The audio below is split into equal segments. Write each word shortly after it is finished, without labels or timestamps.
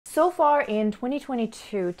So far in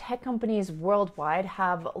 2022, tech companies worldwide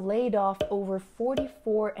have laid off over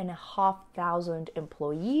 44,500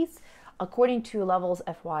 employees, according to Levels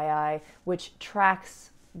FYI, which tracks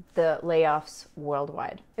the layoffs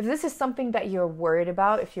worldwide. If this is something that you're worried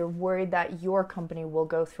about, if you're worried that your company will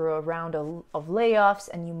go through a round of layoffs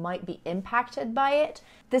and you might be impacted by it,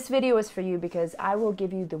 this video is for you because I will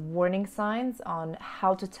give you the warning signs on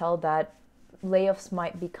how to tell that layoffs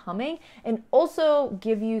might be coming, and also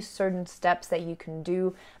give you certain steps that you can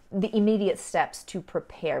do, the immediate steps to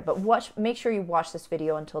prepare. But make sure you watch this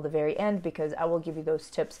video until the very end because I will give you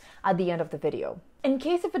those tips at the end of the video. In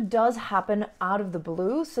case if it does happen out of the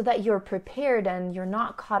blue, so that you're prepared and you're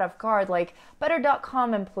not caught off guard, like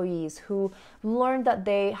Better.com employees who learned that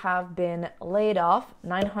they have been laid off.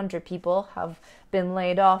 900 people have been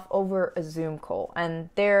laid off over a Zoom call,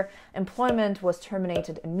 and their employment was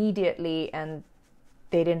terminated immediately and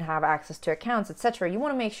they didn't have access to accounts, etc. You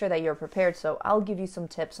want to make sure that you're prepared, so I'll give you some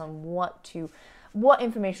tips on what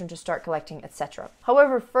information to start collecting, etc.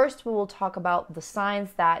 However, first we will talk about the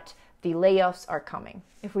signs that the layoffs are coming.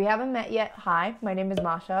 If we haven't met yet, hi, my name is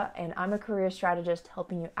Masha, and I'm a career strategist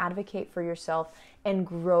helping you advocate for yourself and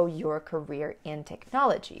grow your career in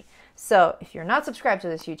technology. So if you're not subscribed to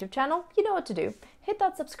this YouTube channel, you know what to do. Hit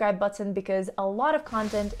that subscribe button because a lot of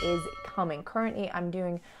content is coming. Currently, I'm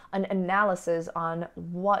doing an analysis on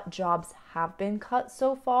what jobs have been cut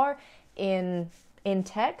so far in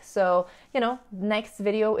tech. So, next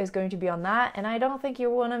video is going to be on that, and I don't think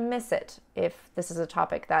you want to miss it if this is a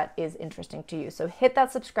topic that is interesting to you. So hit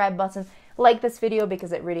that subscribe button, like this video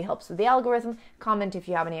because it really helps with the algorithm, comment if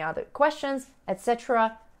you have any other questions,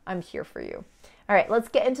 etc. I'm here for you. All right, let's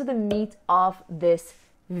get into the meat of this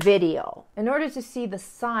video. In order to see the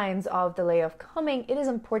signs of the layoff coming, it is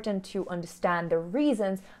important to understand the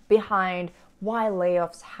reasons behind why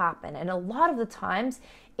layoffs happen. And a lot of the times,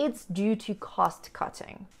 it's due to cost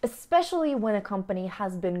cutting, especially when a company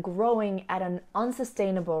has been growing at an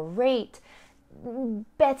unsustainable rate,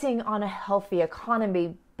 betting on a healthy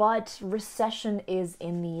economy, but recession is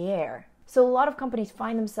in the air. So a lot of companies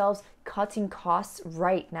find themselves cutting costs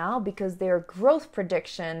right now because their growth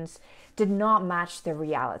predictions did not match the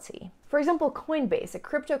reality. For example, Coinbase, a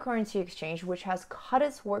cryptocurrency exchange which has cut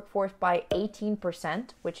its workforce by 18%,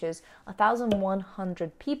 which is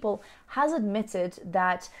 1,100 people, has admitted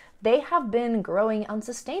that they have been growing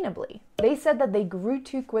unsustainably. They said that they grew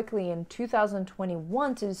too quickly in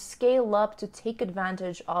 2021 to scale up to take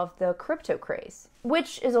advantage of the crypto craze,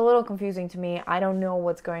 which is a little confusing to me. I don't know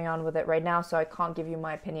what's going on with it right now, so I can't give you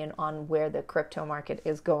my opinion on where the crypto market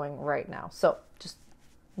is going right now. So just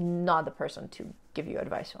not the person to give you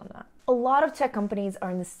advice on that. A lot of tech companies are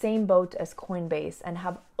in the same boat as Coinbase and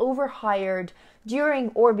have overhired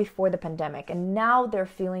during or before the pandemic, and now they're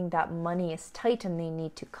feeling that money is tight and they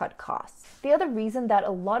need to cut costs. The other reason that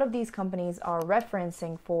a lot of these companies are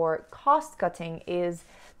referencing for cost cutting is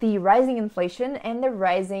the rising inflation and the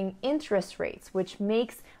rising interest rates, which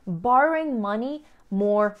makes borrowing money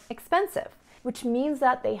more expensive, which means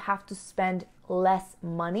that they have to spend less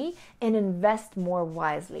money and invest more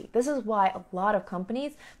wisely. This is why a lot of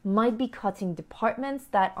companies might be cutting departments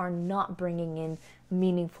that are not bringing in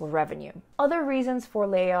meaningful revenue. Other reasons for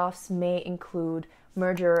layoffs may include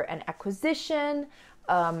merger and acquisition,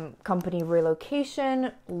 company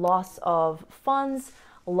relocation, loss of funds,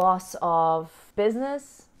 loss of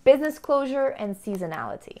business closure, and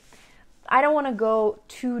seasonality. I don't want to go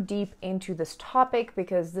too deep into this topic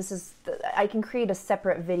because I can create a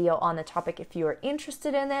separate video on the topic if you are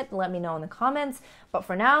interested in it. Let me know in the comments. But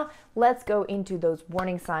for now, let's go into those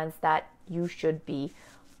warning signs that you should be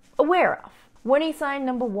aware of. Warning sign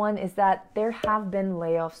number one is that there have been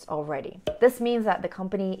layoffs already. This means that the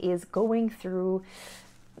company is going through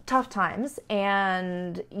tough times,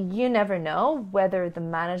 and you never know whether the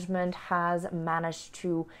management has managed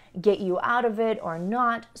to get you out of it or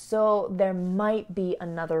not, so there might be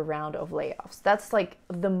another round of layoffs. That's like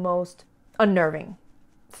the most unnerving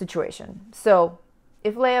situation. So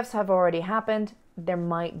if layoffs have already happened, there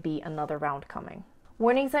might be another round coming.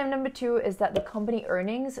 Warning sign number two is that the company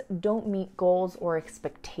earnings don't meet goals or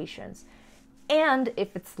expectations, and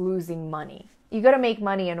if it's losing money. You got to make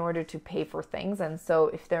money in order to pay for things. And so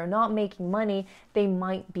if they're not making money, they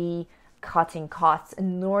might be cutting costs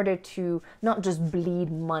in order to not just bleed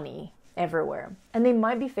money everywhere. And they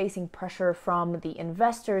might be facing pressure from the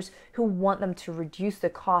investors who want them to reduce the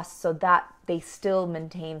costs so that they still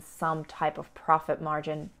maintain some type of profit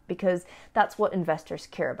margin, because that's what investors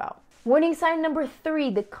care about. Warning sign number three,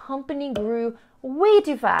 the company grew way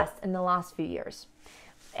too fast in the last few years.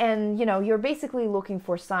 And you're basically looking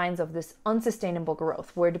for signs of this unsustainable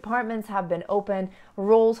growth where departments have been open,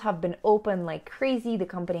 roles have been open like crazy, the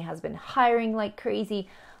company has been hiring like crazy,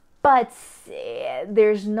 but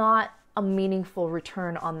there's not a meaningful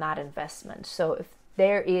return on that investment. So if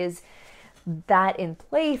there is that in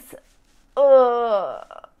place,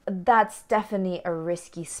 that's definitely a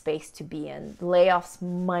risky space to be in. Layoffs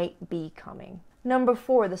might be coming. Number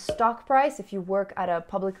 4, the stock price, if you work at a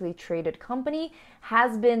publicly traded company,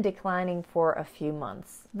 has been declining for a few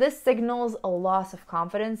months. This signals a loss of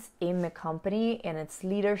confidence in the company, in its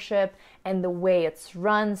leadership, and the way it's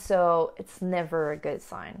run, so it's never a good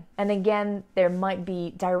sign. And again, there might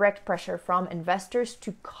be direct pressure from investors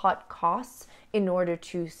to cut costs in order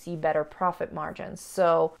to see better profit margins.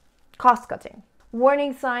 So, cost cutting.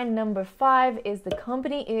 Warning sign number 5 is the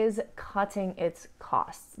company is cutting its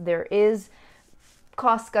costs. There is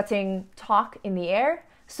cost-cutting talk in the air,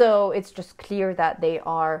 so it's just clear that they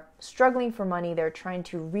are struggling for money, they're trying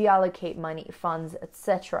to reallocate money, funds,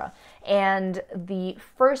 etc. And the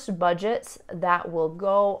first budgets that will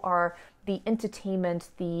go are the entertainment,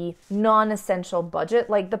 the non-essential budget,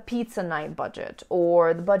 like the pizza night budget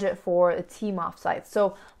or the budget for a team offsite.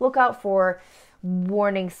 So look out for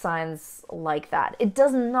warning signs like that. It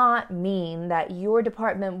does not mean that your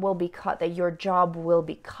department will be cut, that your job will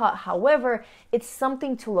be cut. However, it's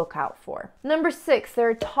something to look out for. Number 6, there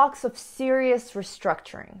are talks of serious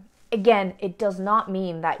restructuring. Again, it does not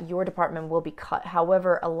mean that your department will be cut.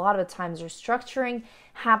 However, a lot of the times restructuring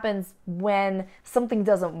happens when something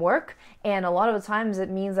doesn't work, and a lot of the times it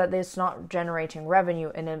means that it's not generating revenue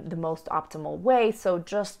in the most optimal way. So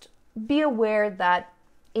just be aware that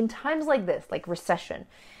in times like this, like recession,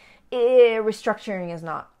 restructuring is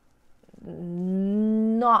not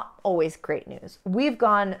always great news. We've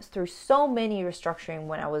gone through so many restructuring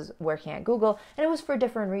when I was working at Google, and it was for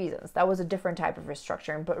different reasons. That was a different type of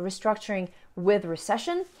restructuring, but restructuring with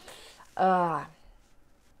recession. Number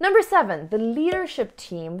 7, the leadership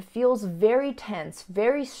team feels very tense,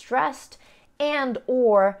 very stressed, and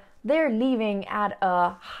or they're leaving at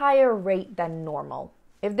a higher rate than normal.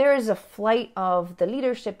 If there is a flight of the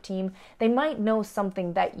leadership team, they might know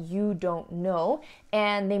something that you don't know,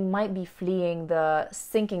 and they might be fleeing the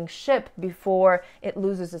sinking ship before it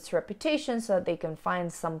loses its reputation so that they can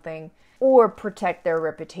find something or protect their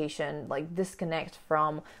reputation, like disconnect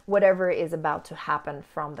from whatever is about to happen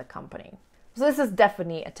from the company. So this is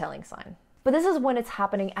definitely a telling sign. But this is when it's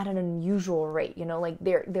happening at an unusual rate, like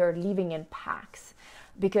they're leaving in packs,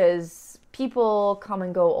 because people come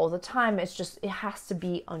and go all the time. It has to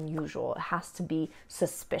be unusual. It has to be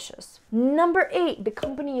suspicious. Number 8, the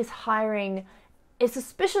company is hiring a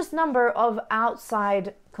suspicious number of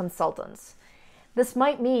outside consultants. This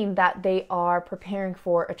might mean that they are preparing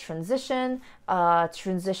for a transitioning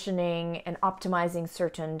and optimizing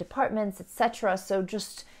certain departments, etc. So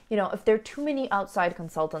just, if there are too many outside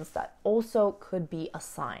consultants, that also could be a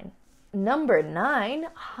sign. Number 9,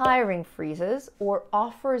 hiring freezes or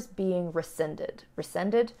offers being rescinded.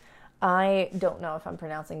 Rescinded, I don't know if I'm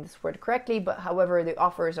pronouncing this word correctly, but however, the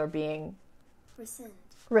offers are being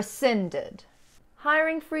rescinded.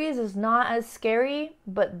 Hiring freeze is not as scary,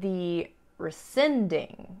 but the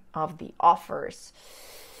rescinding of the offers,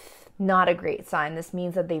 not a great sign. This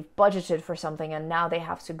means that they've budgeted for something and now they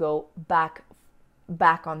have to go back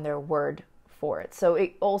on their word for it. So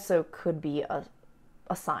it also could be a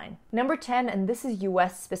sign. Number 10, and this is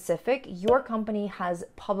US specific, your company has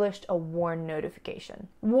published a WARN notification.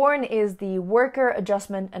 WARN is the Worker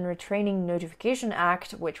Adjustment and Retraining Notification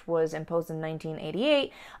Act, which was imposed in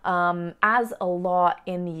 1988 as a law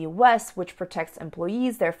in the US, which protects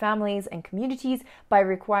employees, their families, and communities by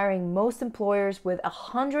requiring most employers with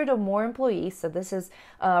 100 or more employees, so this is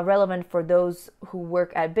relevant for those who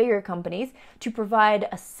work at bigger companies, to provide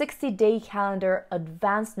a 60-day calendar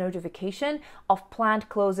advance notification of planned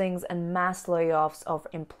closings and mass layoffs of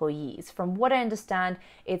employees. From what I understand,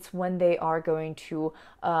 it's when they are going to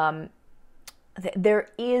there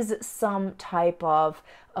is some type of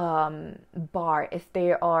bar if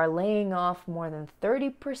they are laying off more than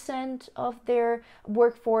 30% of their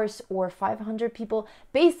workforce or 500 people.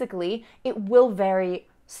 Basically, it will vary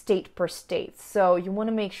state per state. So you want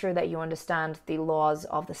to make sure that you understand the laws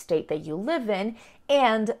of the state that you live in.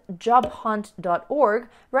 And jobhunt.org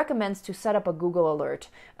recommends to set up a Google alert.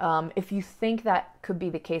 If you think that could be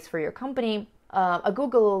the case for your company, a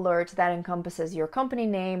Google alert that encompasses your company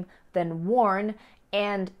name, then WARN,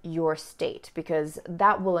 and your state, because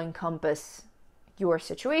that will encompass your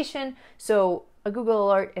situation. So a Google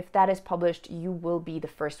alert, if that is published, you will be the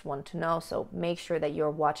first one to know. So make sure that you're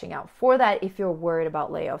watching out for that if you're worried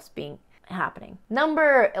about layoffs being happening.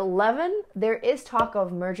 Number 11, there is talk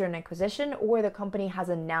of merger and acquisition, or the company has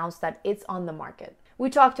announced that it's on the market. We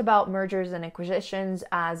talked about mergers and acquisitions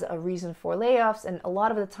as a reason for layoffs, and a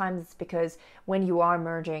lot of the times it's because when you are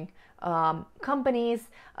merging companies,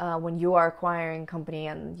 when you are acquiring company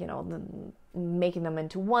and making them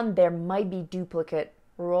into one, there might be duplicate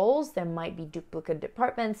roles, there might be duplicate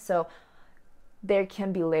departments, so there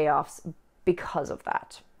can be layoffs because of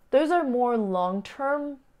that. Those are more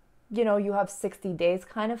long-term, you have 60 days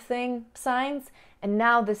kind of thing signs, and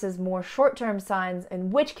now this is more short-term signs,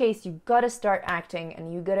 in which case you gotta start acting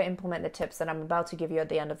and you gotta implement the tips that I'm about to give you at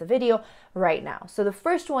the end of the video right now. So the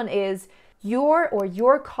first one is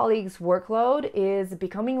your colleague's workload is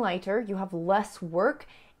becoming lighter, you have less work,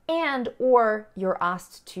 or you're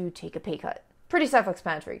asked to take a pay cut. Pretty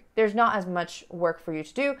self-explanatory. There's not as much work for you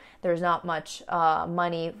to do. There's not much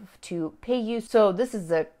money to pay you. So this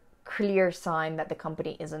is a clear sign that the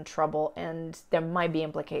company is in trouble and there might be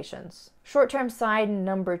implications. Short-term sign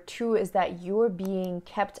number 2 is that you're being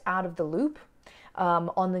kept out of the loop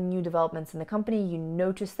on the new developments in the company. You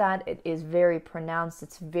notice that it is very pronounced,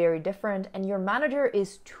 it's very different, and your manager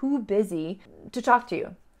is too busy to talk to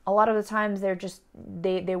you. A lot of the times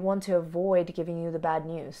they want to avoid giving you the bad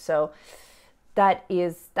news. So that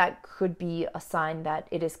could be a sign that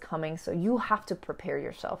it is coming. So you have to prepare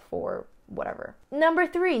yourself for whatever. Number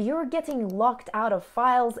 3, you're getting locked out of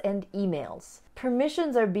files and emails.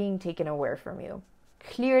 Permissions are being taken away from you.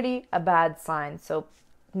 Clearly a bad sign. So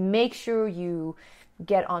make sure you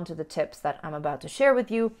get onto the tips that I'm about to share with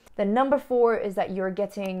you. Then number 4 is that you're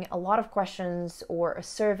getting a lot of questions or a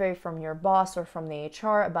survey from your boss or from the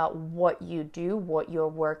HR about what you do, what your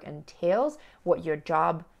work entails, what your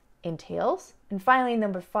job entails. And finally,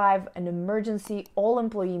 number 5, an emergency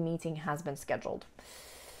all-employee meeting has been scheduled.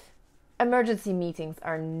 Emergency meetings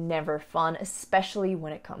are never fun, especially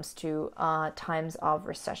when it comes to times of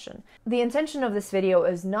recession. The intention of this video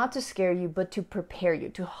is not to scare you, but to prepare you,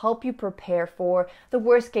 to help you prepare for the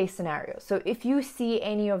worst case scenario. So if you see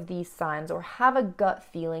any of these signs or have a gut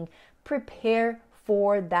feeling, prepare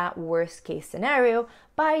for that worst case scenario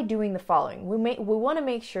by doing the following. We want to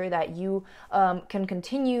make sure that you can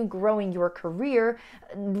continue growing your career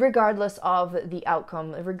regardless of the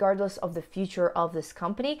outcome, regardless of the future of this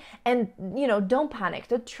company. And don't panic.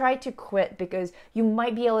 Don't try to quit, because you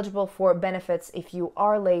might be eligible for benefits if you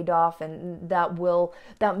are laid off, and that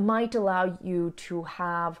might allow you to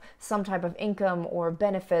have some type of income or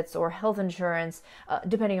benefits or health insurance,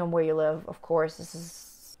 depending on where you live. Of course, this is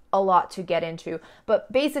a lot to get into,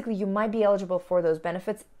 but basically you might be eligible for those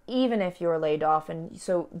benefits even if you're laid off, and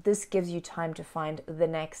so this gives you time to find the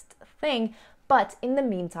next thing. But in the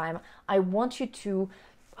meantime, I want you to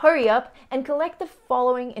hurry up and collect the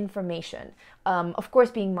following information. Of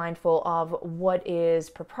course, being mindful of what is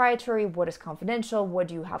proprietary, what is confidential, what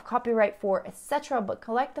do you have copyright for, etc. But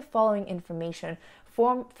collect the following information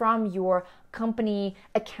from your company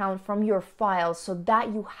account, from your files, so that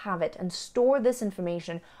you have it, and store this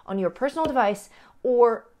information on your personal device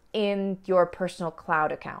or in your personal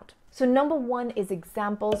cloud account. So number 1 is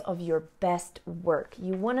examples of your best work.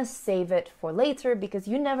 You want to save it for later, because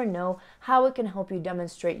you never know how it can help you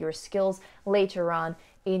demonstrate your skills later on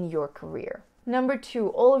in your career. Number 2,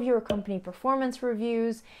 all of your company performance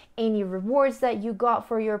reviews, any rewards that you got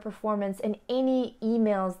for your performance, and any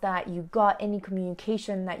emails that you got, any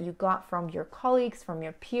communication that you got from your colleagues, from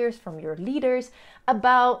your peers, from your leaders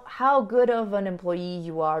about how good of an employee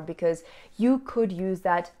you are, because you could use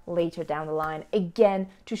that later down the line, again,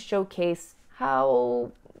 to showcase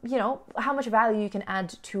how much value you can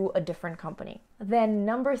add to a different company. Then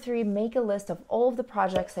number 3, make a list of all of the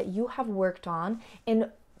projects that you have worked on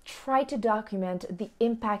and try to document the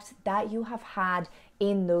impact that you have had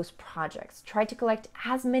in those projects. Try to collect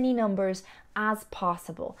as many numbers as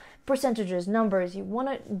possible. Percentages, numbers, you want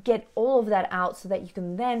to get all of that out so that you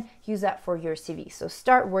can then use that for your CV. So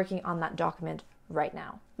start working on that document right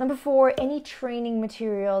now. Number 4, any training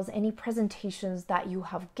materials, any presentations that you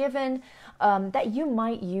have given that you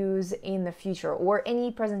might use in the future, or any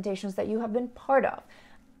presentations that you have been part of.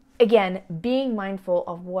 Again, being mindful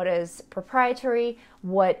of what is proprietary,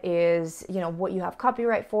 what is, what you have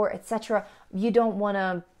copyright for, etc. You don't want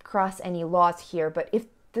to cross any laws here, but if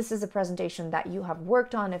this is a presentation that you have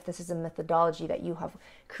worked on, if this is a methodology that you have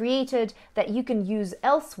created, that you can use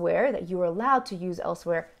elsewhere, that you are allowed to use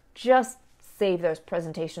elsewhere, just save those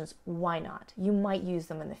presentations. Why not? You might use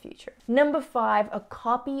them in the future. Number 5, a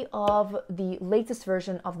copy of the latest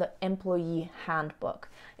version of the employee handbook.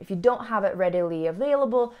 If you don't have it readily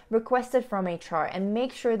available, request it from HR and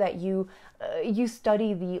make sure that you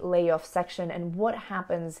study the layoff section and what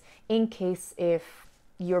happens in case if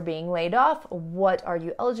you're being laid off, what are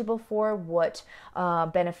you eligible for, what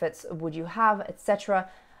benefits would you have, etc.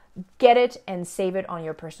 Get it and save it on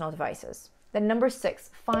your personal devices. Then number 6,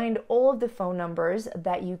 find all of the phone numbers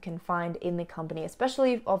that you can find in the company,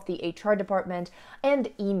 especially of the HR department, and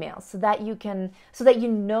emails, so that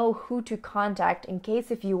you know who to contact in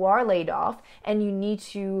case if you are laid off and you need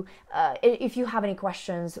to, if you have any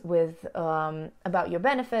questions with about your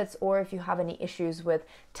benefits, or if you have any issues with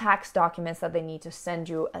tax documents that they need to send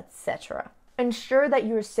you, etc. Ensure that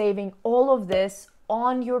you're saving all of this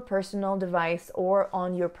on your personal device or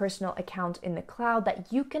on your personal account in the cloud that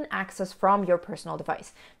you can access from your personal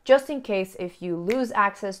device. Just in case if you lose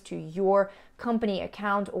access to your company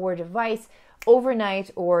account or device overnight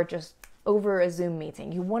or just over a Zoom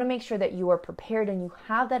meeting, you want to make sure that you are prepared and you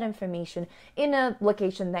have that information in a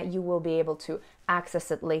location that you will be able to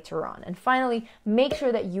access it later on. And finally, make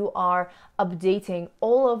sure that you are updating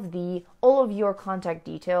all of your contact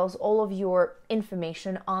details, all of your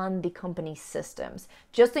information on the company's systems,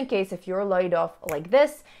 just in case if you're laid off like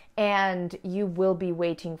this and you will be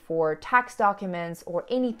waiting for tax documents or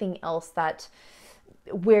anything else that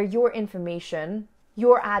where your information,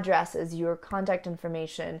 your addresses, your contact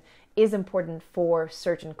information is important for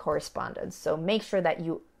certain correspondence. So make sure that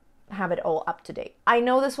you have it all up to date. I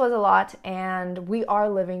know this was a lot, and we are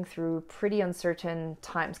living through pretty uncertain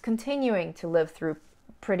times, continuing to live through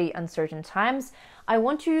pretty uncertain times. I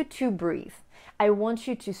want you to breathe. I want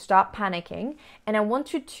you to stop panicking, and I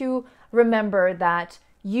want you to remember that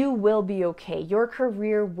you will be okay. Your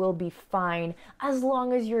career will be fine as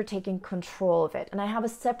long as you're taking control of it. And I have a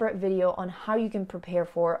separate video on how you can prepare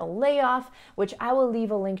for a layoff, which I will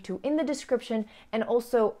leave a link to in the description, and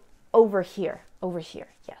also over here,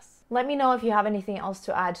 yes. Let me know if you have anything else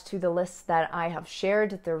to add to the list that I have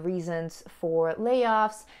shared, the reasons for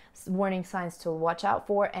layoffs, warning signs to watch out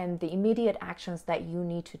for, and the immediate actions that you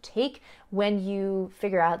need to take when you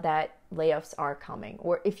figure out that layoffs are coming,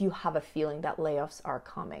 or if you have a feeling that layoffs are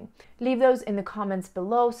coming. Leave those in the comments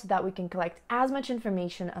below so that we can collect as much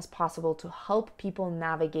information as possible to help people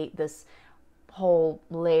navigate this whole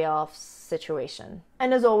layoff situation.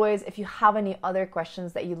 And as always, if you have any other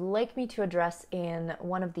questions that you'd like me to address in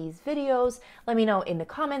one of these videos, let me know in the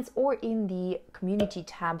comments or in the community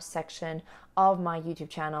tab section of my YouTube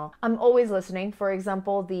channel. I'm always listening. For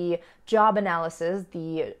example, the job analysis,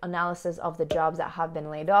 the analysis of the jobs that have been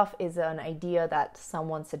laid off is an idea that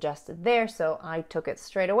someone suggested there, so I took it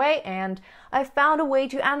straight away and I found a way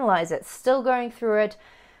to analyze it. Still going through it.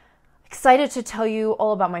 Excited to tell you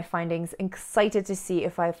all about my findings, excited to see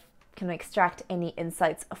if I can extract any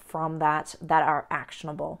insights from that are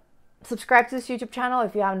actionable. Subscribe to this YouTube channel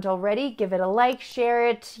if you haven't already, give it a like, share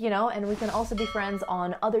it, and we can also be friends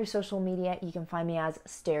on other social media. You can find me as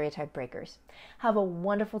Stereotype Breakers. Have a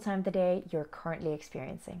wonderful time today you're currently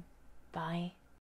experiencing. Bye.